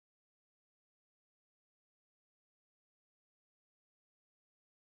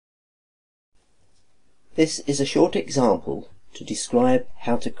This is a short example to describe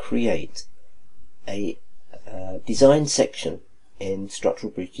how to create a design section in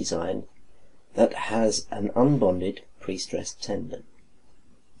structural bridge design that has an unbonded pre-stressed tendon.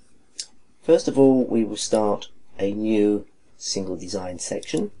 First of all, we will start a new single design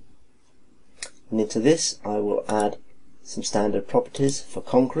section, and into this I will add some standard properties for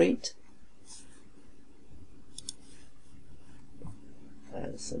concrete,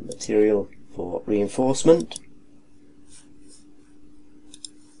 some material for reinforcement,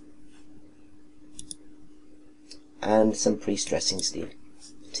 and some pre-stressing steel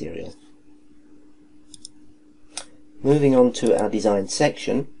material. Moving on to our design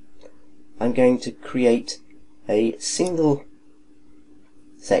section, I'm going to create a single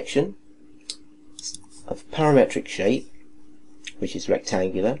section of parametric shape, which is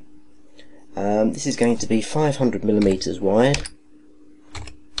rectangular. This is going to be 500 millimeters wide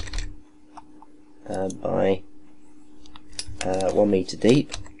by 1 meter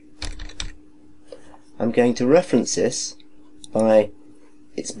deep. I'm going to reference this by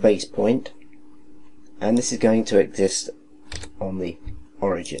its base point, and this is going to exist on the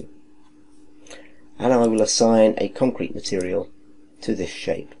origin, and I will assign a concrete material to this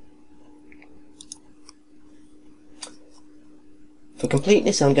shape. For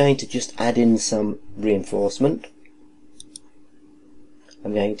completeness, I'm going to just add in some reinforcement.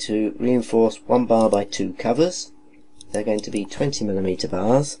 I'm going to reinforce 1 bar by 2 covers. They're going to be 20mm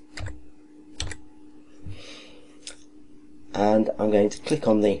bars, and I'm going to click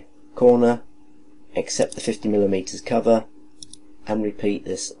on the corner, accept the 50mm cover, and repeat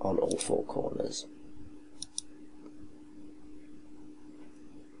this on all 4 corners.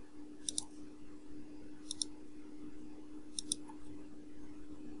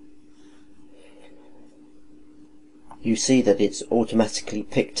 You see that it's automatically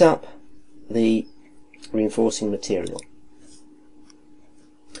picked up the reinforcing material.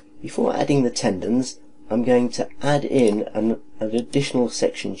 Before adding the tendons, I'm going to add in an additional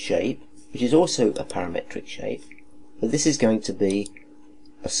section shape, which is also a parametric shape, but this is going to be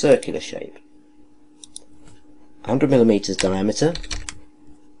a circular shape. 100mm diameter,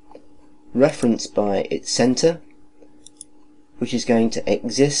 referenced by its centre, which is going to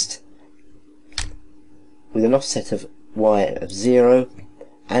exist with an offset of y of 0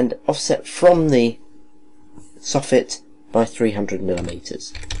 and offset from the soffit by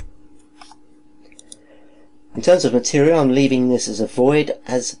 300mm. In terms of material, I'm leaving this as a void,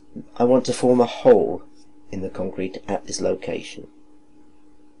 as I want to form a hole in the concrete at this location.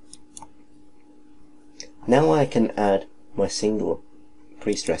 Now I can add my single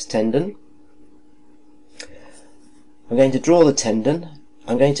pre-stressed tendon. I'm going to draw the tendon.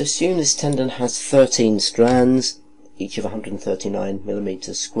 I'm going to assume this tendon has 13 strands, each of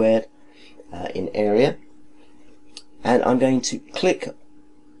 139mm squared in area, and I'm going to click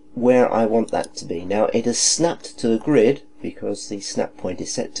where I want that to be. Now it has snapped to the grid because the snap point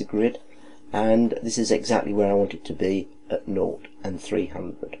is set to grid, and this is exactly where I want it to be at 0 and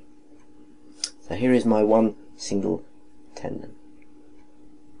 300. So here is my one single tendon.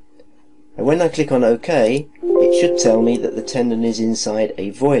 And when I click on OK, it should tell me that the tendon is inside a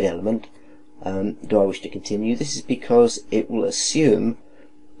void element. Do I wish to continue? This is because it will assume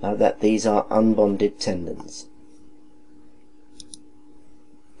that these are unbonded tendons.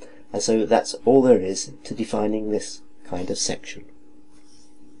 And so that's all there is to defining this kind of section.